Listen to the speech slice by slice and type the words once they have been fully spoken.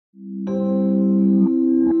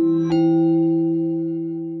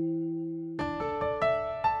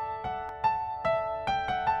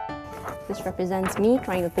This represents me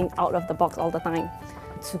trying to think out of the box all the time.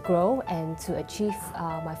 To grow and to achieve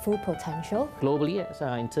my full potential. Globally,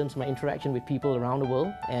 in terms of my interaction with people around the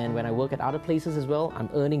world, and when I work at other places as well, I'm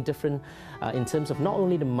earning different in terms of not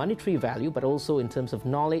only the monetary value, but also in terms of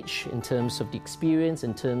knowledge, in terms of the experience,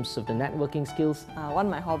 in terms of the networking skills. One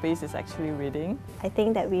of my hobbies is actually reading. I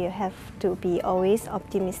think that we have to be always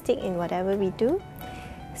optimistic in whatever we do,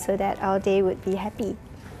 so that our day would be happy.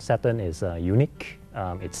 Saturn is unique.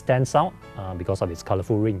 It stands out because of its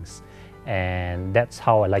colorful rings. And that's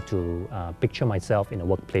how I like to picture myself in a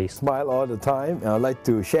workplace. Smile all the time, and I like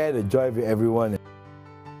to share the joy with everyone.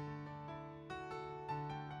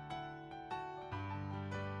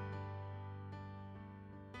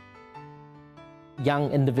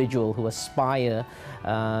 Young individual who aspire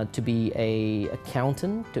to be an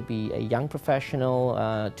accountant, to be a young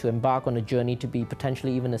professional, to embark on a journey to be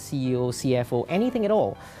potentially even a CEO, CFO, anything at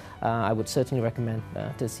all, I would certainly recommend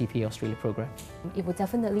the CPA Australia program. It will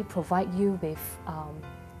definitely provide you with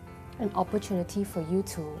an opportunity for you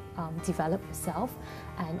to develop yourself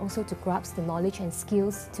and also to grasp the knowledge and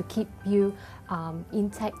skills to keep you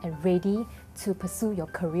intact and ready to pursue your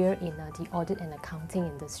career in the audit and accounting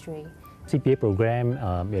industry. CPA program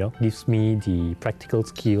gives me the practical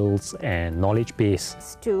skills and knowledge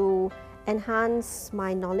base. To enhance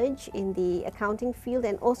my knowledge in the accounting field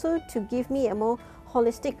and also to give me a more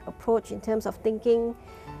holistic approach in terms of thinking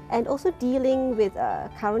and also dealing with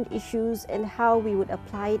current issues and how we would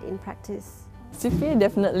apply it in practice. CPA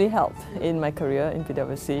definitely helped in my career in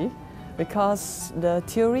PwC because the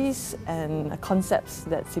theories and concepts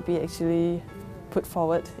that CPA actually put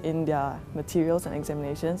forward in their materials and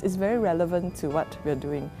examinations is very relevant to what we're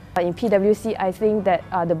doing. In PwC, I think that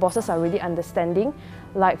the bosses are really understanding.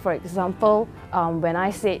 Like for example, when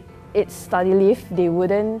I said it's study leave, they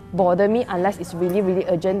wouldn't bother me unless it's really, really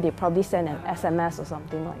urgent. They probably send an SMS or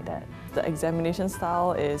something like that. The examination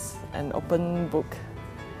style is an open book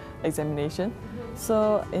examination.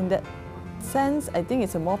 So in that sense, I think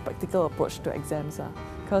it's a more practical approach to exams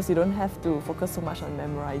because you don't have to focus so much on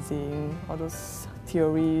memorizing all those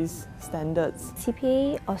theories, standards.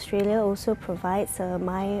 CPA Australia also provides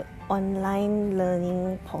my online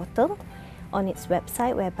learning portal on its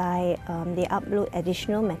website whereby they upload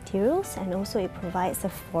additional materials, and also it provides a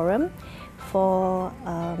forum for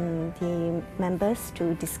the members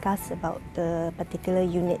to discuss about the particular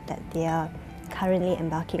unit that they are currently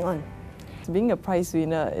embarking on. Being a prize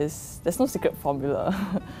winner there's no secret formula.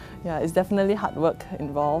 Yeah, it's definitely hard work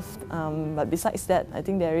involved, but besides that, I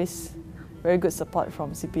think there is very good support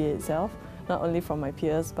from CPA itself, not only from my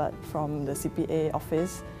peers but from the CPA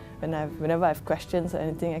office. Whenever I have questions or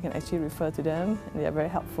anything, I can actually refer to them, and they are very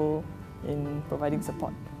helpful in providing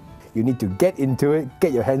support. You need to get into it,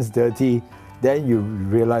 get your hands dirty, then you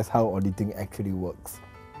realize how auditing actually works.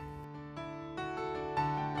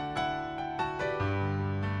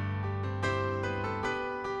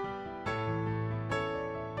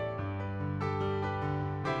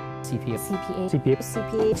 CPA. CPA. CPA.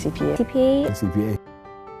 CPA. CPA. CPA. CPA.